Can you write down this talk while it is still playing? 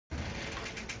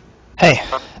Hey,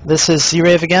 this is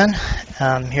Z-Rave again.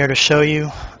 I'm here to show you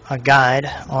a guide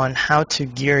on how to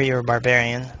gear your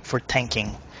Barbarian for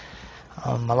tanking.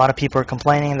 A lot of people are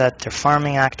complaining that they're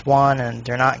farming Act 1 and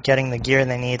they're not getting the gear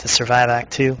they need to survive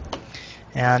Act 2.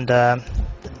 And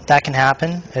that can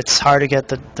happen. It's hard to get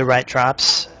the right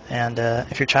drops. And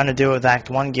if you're trying to do it with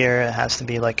Act 1 gear, it has to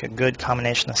be like a good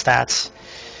combination of stats.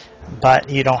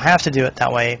 But you don't have to do it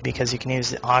that way because you can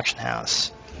use the auction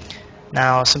house.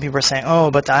 Now, some people are saying,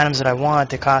 oh, but the items that I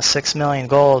want, they cost 6 million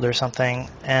gold or something.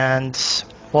 And,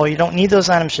 well, you don't need those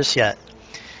items just yet.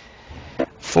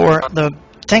 For the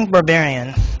tank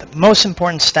Barbarian, the most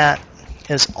important stat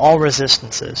is all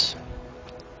resistances,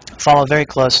 followed very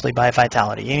closely by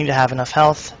vitality. You need to have enough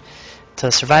health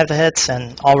to survive the hits,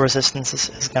 and all resistance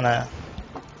is going to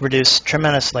reduce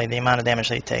tremendously the amount of damage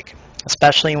that you take,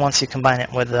 especially once you combine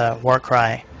it with the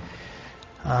Warcry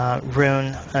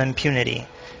rune impunity,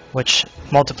 which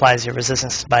multiplies your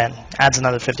resistance by adds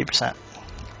another 50%.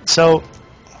 So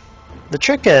the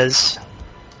trick is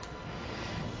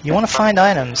you want to find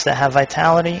items that have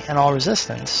vitality and all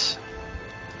resistance,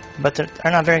 but they're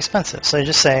not very expensive. So you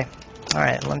just say, all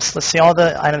right, let's see all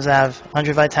the items that have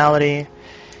 100 vitality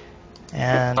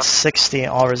and 60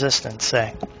 all resistance,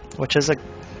 say, which is a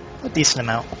decent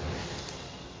amount.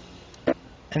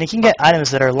 And you can get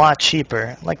items that are a lot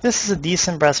cheaper. Like this is a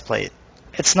decent breastplate.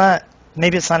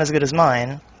 Maybe it's not as good as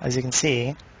mine, as you can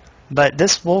see, but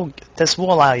this will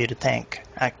allow you to tank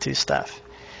Act 2 stuff.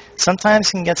 Sometimes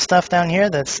you can get stuff down here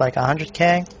that's like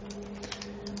 100k.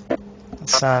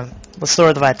 Let's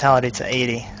lower the vitality to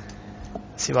 80.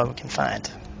 See what we can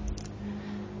find.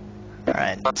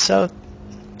 Alright, so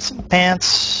some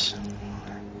pants.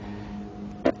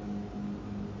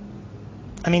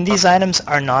 I mean, these items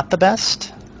are not the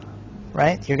best,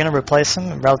 right? You're going to replace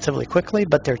them relatively quickly,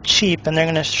 but they're cheap and they're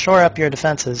going to shore up your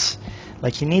defenses.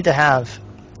 Like you need to have,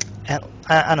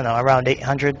 I don't know, around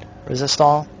 800 resist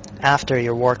all after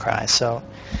your Warcry. So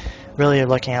really you're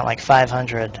looking at like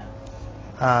 500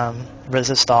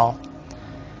 resist all.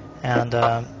 And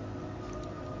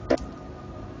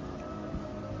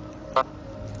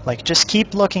like just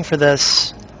keep looking for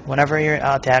this whenever you're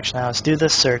out at the action house. Do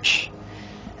this search,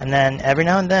 and then every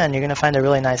now and then you're going to find a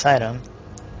really nice item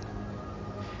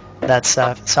that's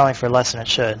selling for less than it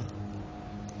should.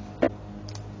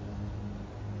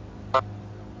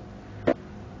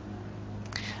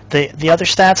 The other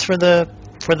stats for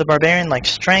the Barbarian, like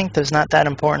strength, is not that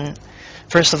important.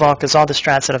 First of all, because all the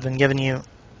strats that I've been giving you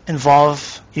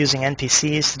involve using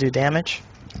NPCs to do damage,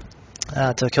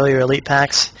 to kill your elite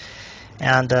packs.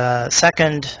 And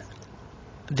second,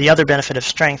 the other benefit of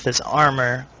strength is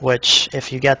armor, which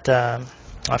if you get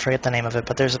I forget the name of it,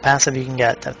 but there's a passive you can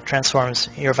get that transforms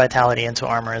your vitality into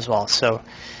armor as well. So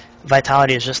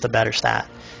vitality is just a better stat.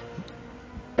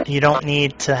 You don't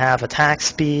need to have attack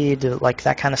speed, like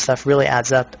that kind of stuff really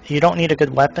adds up. You don't need a good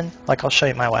weapon. Like I'll show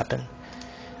you my weapon.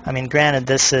 I mean, granted,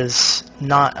 this is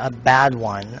not a bad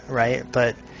one, right?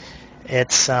 But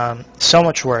it's so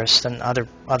much worse than other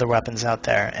weapons out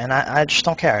there, and I just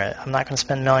don't care. I'm not going to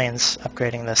spend millions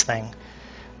upgrading this thing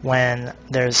when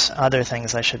there's other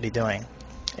things I should be doing.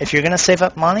 If you're going to save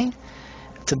up money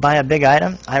to buy a big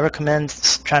item, I recommend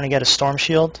trying to get a storm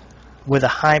shield with a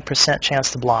high %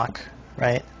 chance to block,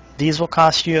 right? These will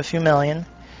cost you a few million,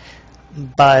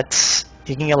 but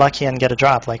you can get lucky and get a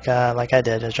drop like I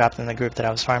did. I dropped in the group that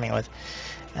I was farming with.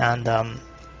 And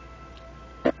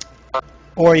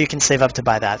or you can save up to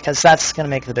buy that, because that's going to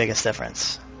make the biggest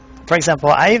difference. For example,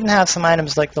 I even have some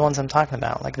items like the ones I'm talking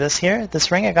about. Like this here, this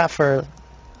ring I got for,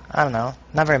 I don't know,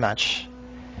 not very much.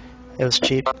 It was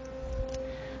cheap.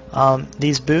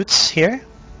 These boots here,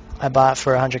 I bought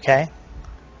for 100k.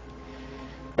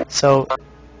 So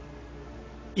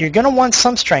you're gonna want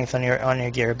some strength on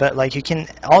your gear, but like you can,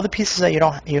 all the pieces that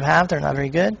you have, they're not very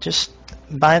good. Just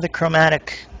buy the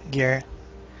chromatic gear,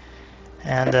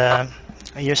 and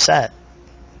you're set.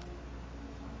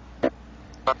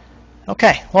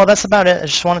 Okay, well that's about it. I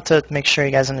just wanted to make sure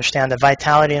you guys understand that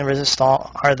vitality and resist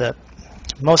all are the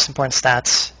most important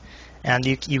stats, and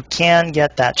you can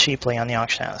get that cheaply on the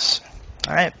auction house.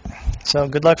 Alright, so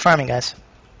good luck farming, guys.